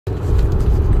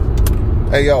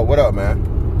Hey, yo, what up, man?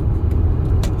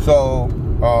 So,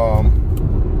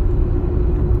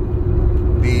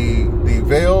 the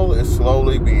veil is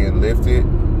slowly being lifted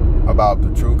about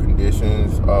the true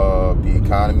conditions of the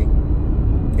economy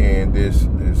and this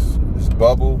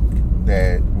bubble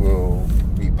that will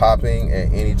be popping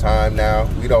at any time now.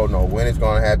 We don't know when it's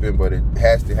going to happen, but it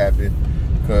has to happen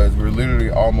because we're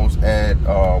literally almost at,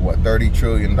 $30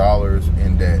 trillion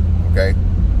in debt, okay?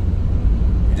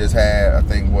 We just had, I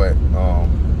think,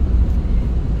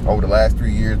 over the last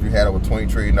 3 years, we had over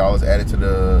 $20 trillion added to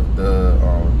the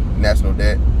national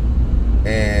debt.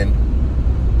 And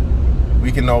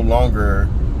we can no longer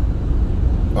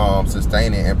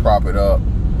sustain it and prop it up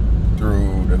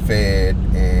through the Fed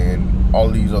and all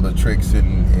these other tricks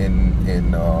and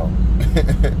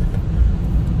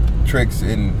tricks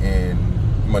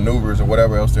and maneuvers or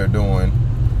whatever else they're doing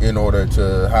in order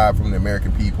to hide from the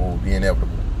American people the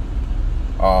inevitable.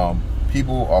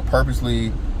 People are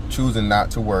purposely choosing not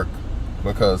to work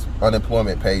because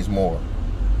unemployment pays more.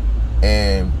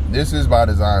 And this is by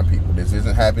design, people. This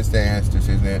isn't happenstance. This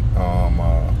isn't,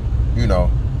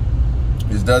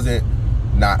 this doesn't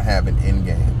not have an end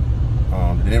game.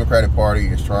 The Democratic Party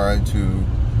is trying to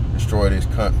destroy this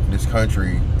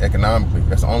country economically.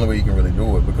 That's the only way you can really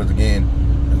do it, because again,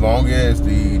 as long as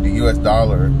the U.S.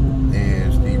 dollar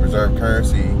is the reserve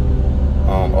currency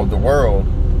of the world,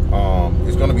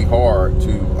 it's going to be hard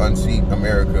to unseat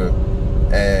America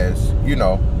as,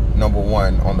 number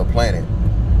one on the planet.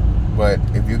 But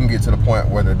if you can get to the point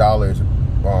where the dollar is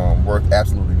worth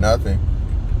absolutely nothing,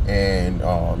 and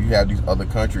you have these other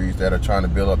countries that are trying to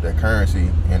build up their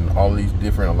currency and all these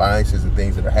different alliances and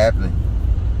things that are happening,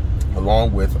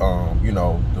 along with,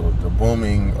 the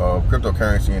booming of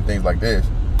cryptocurrency and things like this,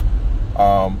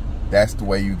 that's the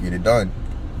way you get it done.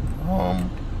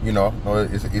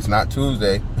 It's not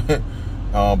Tuesday,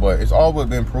 but it's always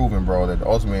been proven, bro, that the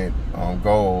ultimate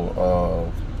goal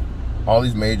of all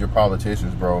these major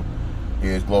politicians, bro,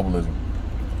 is globalism.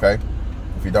 Okay?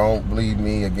 If you don't believe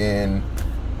me, again,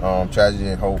 tragedy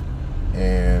and hope,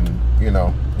 and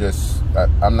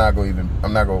I'm not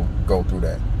gonna go through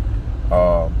that.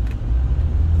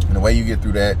 And the way you get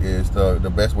through that is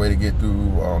the best way to get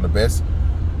through the best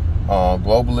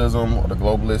globalism or the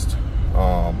globalist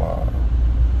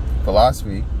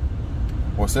philosophy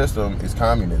or system is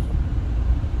communism.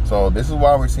 So this is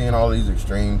why we're seeing all these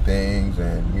extreme things.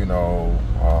 And you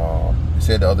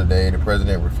said the other day the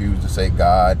president refused to say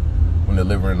God when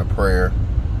delivering a prayer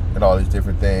and all these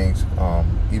different things,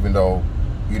 even though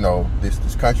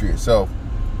this country itself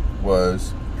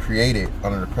was created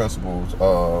under the principles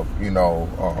of the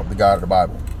God of the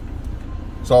Bible.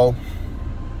 So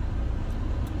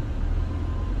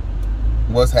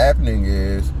what's happening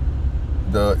is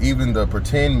even the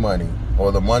pretend money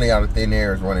or the money out of thin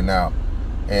air is running out.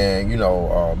 And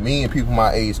me and people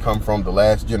my age come from the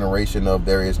last generation of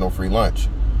there is no free lunch,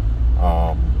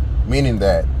 meaning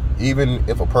that even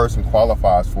if a person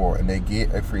qualifies for it and they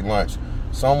get a free lunch,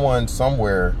 someone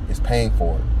somewhere is paying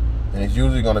for it, and it's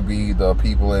usually going to be the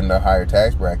people in the higher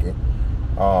tax bracket,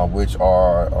 which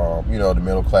are the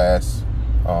middle class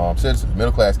citizens.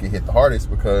 Middle class get hit the hardest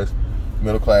because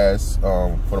middle class,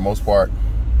 for the most part,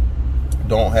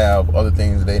 don't have other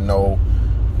things that they know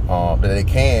that they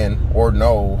can or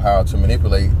know how to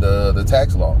manipulate the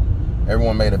tax law.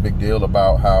 Everyone made a big deal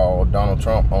about how Donald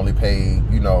Trump only paid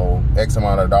X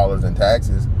amount of dollars in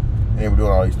taxes, and they were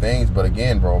doing all these things. But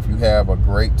again, bro, if you have a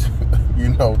great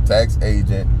tax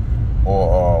agent,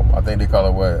 or I think they call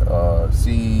it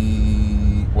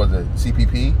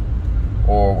CPP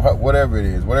or whatever it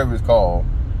is, whatever it's called,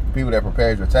 people that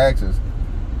prepares your taxes,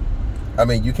 I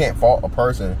mean, you can't fault a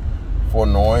person for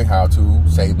knowing how to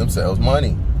save themselves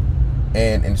money.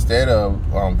 And instead of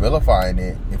vilifying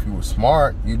it, if you were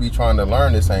smart, you'd be trying to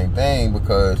learn the same thing,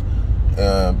 because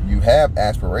you have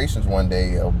aspirations one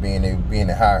day of being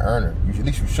a high earner. At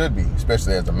least you should be,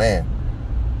 especially as a man.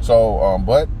 So,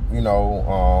 but the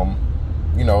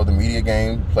media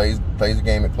game plays the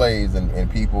game it plays, and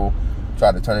people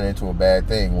try to turn it into a bad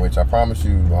thing. Which I promise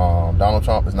you, Donald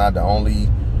Trump is not the only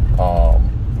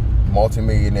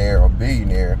multimillionaire or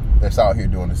billionaire that's out here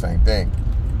doing the same thing.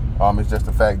 It's just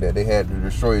the fact that they had to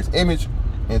destroy his image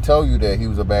and tell you that he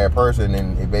was a bad person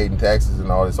and evading taxes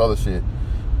and all this other shit.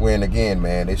 When again,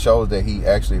 man, it shows that he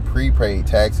actually prepaid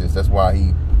taxes. That's why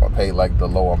he paid like the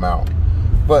low amount.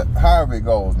 But however it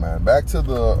goes, man, back to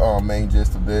the main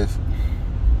gist of this.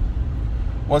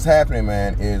 What's happening,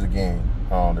 man, is again,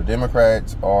 the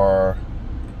Democrats are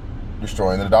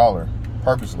destroying the dollar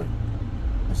purposely.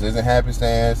 This isn't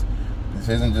happenstance. This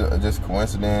isn't just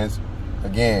coincidence.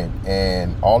 Again,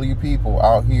 and all you people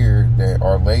out here that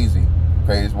are lazy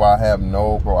Okay, it's why I have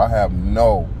no, bro. I have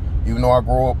no. Even though I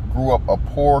grew up a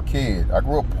poor kid, I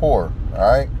grew up poor.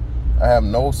 All right, I have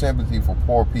no sympathy for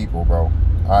poor people, bro.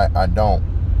 I don't,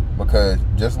 because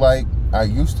just like I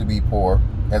used to be poor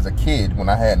as a kid when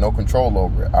I had no control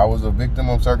over it. I was a victim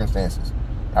of circumstances.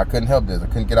 I couldn't help this. I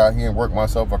couldn't get out here and work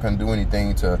myself. I couldn't do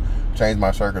anything to change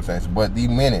my circumstances. But the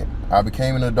minute I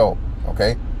became an adult,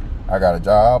 okay, I got a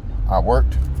job, I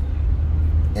worked,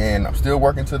 and I'm still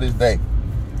working to this day.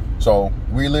 So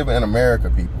we live in America,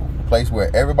 people, a place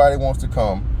where everybody wants to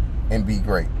come and be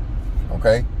great,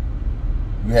 okay?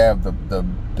 You have the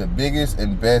biggest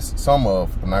and best, some of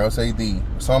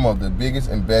the biggest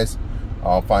and best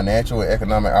financial and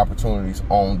economic opportunities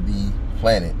on the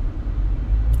planet.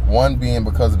 One being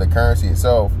because of the currency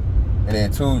itself, and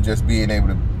then two, just being able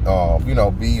to,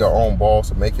 be your own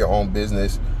boss and make your own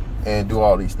business and do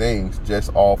all these things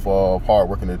just off of hard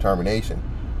work and determination.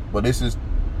 But this is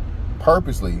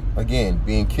purposely, again,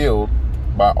 being killed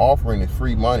by offering this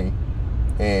free money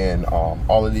and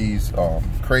all of these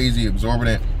crazy,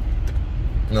 exorbitant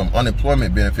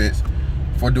unemployment benefits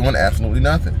for doing absolutely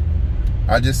nothing.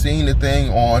 I just seen the thing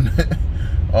on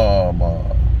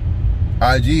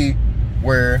IG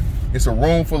where it's a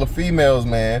room full of females,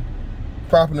 man,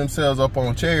 propping themselves up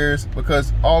on chairs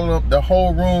because the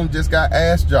whole room just got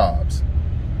ass jobs.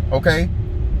 Okay,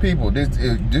 people, this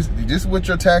is what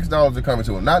your tax dollars are coming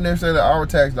to. Not necessarily our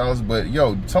tax dollars, but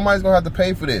yo, somebody's gonna have to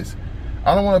pay for this.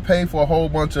 I don't want to pay for a whole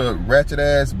bunch of ratchet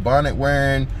ass bonnet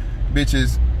wearing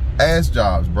bitches ass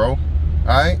jobs, bro. All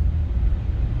right,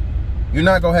 you're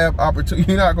not gonna have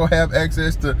opportunity. You're not gonna have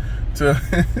access to to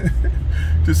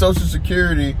Social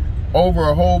Security over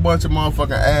a whole bunch of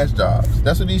motherfucking ass jobs.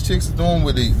 That's what these chicks are doing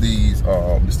with these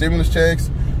the stimulus checks,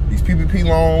 these PPP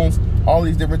loans, all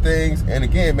these different things. And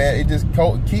again, man, it just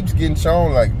keeps getting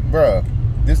shown like, bruh,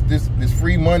 this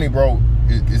free money, bro,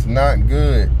 is not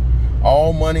good.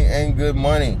 All money ain't good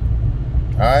money.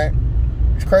 All right,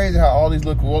 it's crazy how all these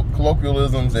little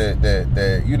colloquialisms that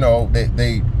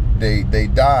they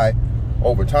die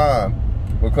over time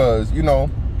because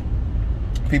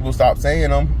people stop saying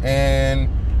them, and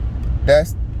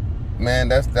that's a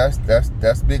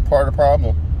big part of the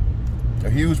problem. A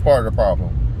huge part of the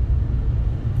problem.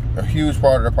 A huge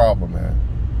part of the problem, man.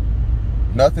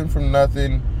 Nothing from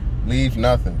nothing leaves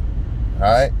nothing. All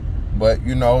right, but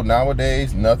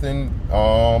nowadays nothing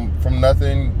from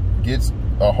nothing gets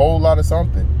a whole lot of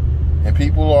something, and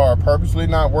people are purposely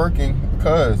not working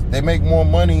because they make more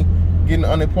money getting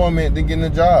unemployment than getting a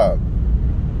job.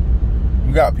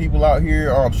 You got people out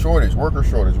here worker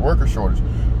shortage.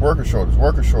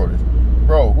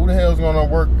 Bro, who the hell is gonna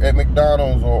work at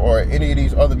McDonald's or any of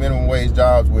these other minimum wage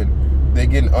jobs when they're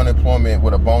getting unemployment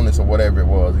with a bonus or whatever it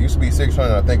was? It used to be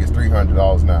 $600, I think it's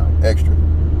 $300 now, extra.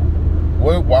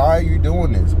 Why are you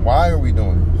doing this? Why are we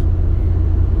doing this?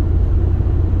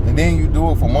 And then you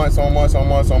do it for months on months on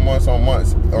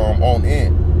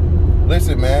end.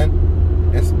 Listen, man,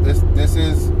 this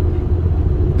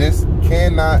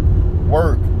cannot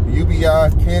work.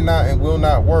 UBI cannot and will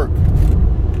not work.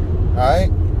 Alright?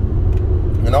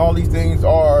 And all these things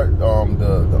are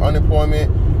the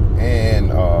unemployment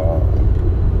and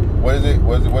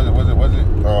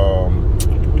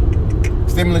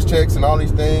stimulus checks and all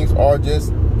these things are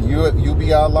just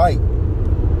UBI light.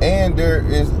 And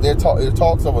there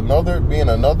talks of another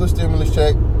stimulus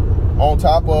check on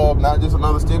top of not just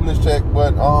another stimulus check,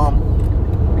 but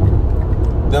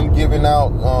them giving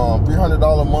out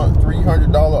 $300 a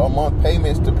month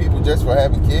payments to people just for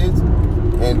having kids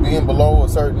and being below a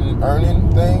certain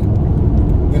earning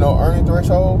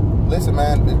threshold. Listen,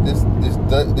 man, this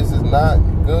is not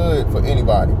good for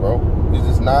anybody, bro.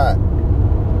 It's not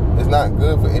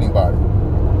good for anybody.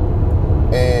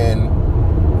 And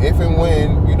if and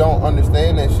when you don't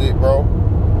understand that shit, bro,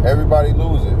 everybody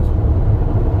loses.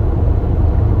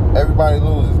 Everybody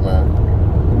loses, man.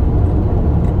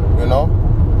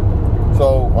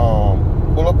 So,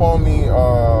 pull up on me,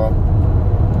 I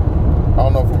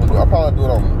don't know if I'll probably do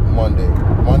it on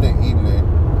Monday evening,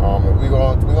 and we're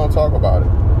gonna talk about it,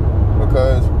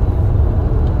 because,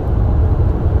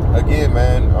 again,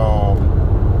 man,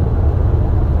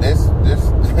 this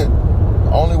the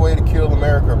only way to kill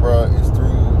America, bro, is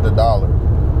through the dollar.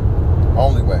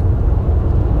 Only way.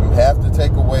 You have to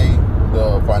take away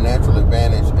the financial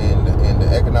advantage and the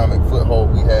economic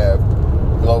foothold we have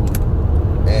globally.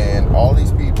 And all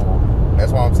these people,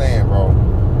 that's what I'm saying, bro,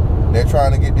 they're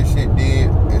trying to get this shit did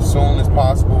as soon as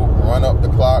possible, run up the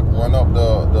clock, run up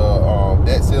the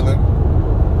debt ceiling.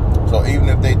 So even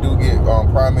if they do get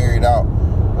primaried out,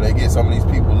 or they get some of these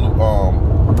people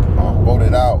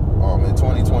voted out in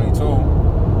 2022,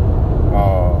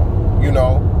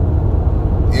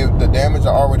 damage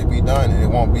will already be done, and you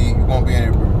won't be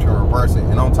able to reverse it.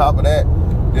 And on top of that,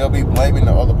 they'll be blaming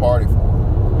the other party for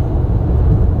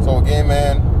it. So again,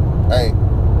 man, hey,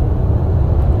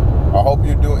 I hope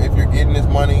if you're getting this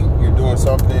money, you're doing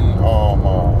something,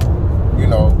 you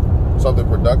know, something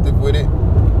productive with it.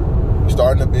 You're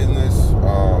starting a business,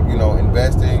 you know,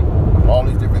 investing, all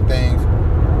these different things.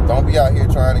 Don't be out here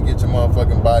trying to get your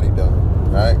motherfucking body done,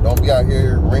 all right? Don't be out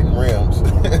here renting rims.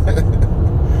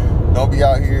 Don't be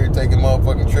out here taking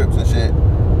motherfucking trips and shit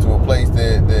to a place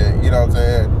that you know what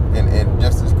I'm saying, and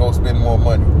just to go spend more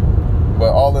money.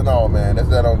 But all in all, man, that's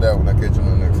that on that one. I'll catch you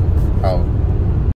on the next one. Out.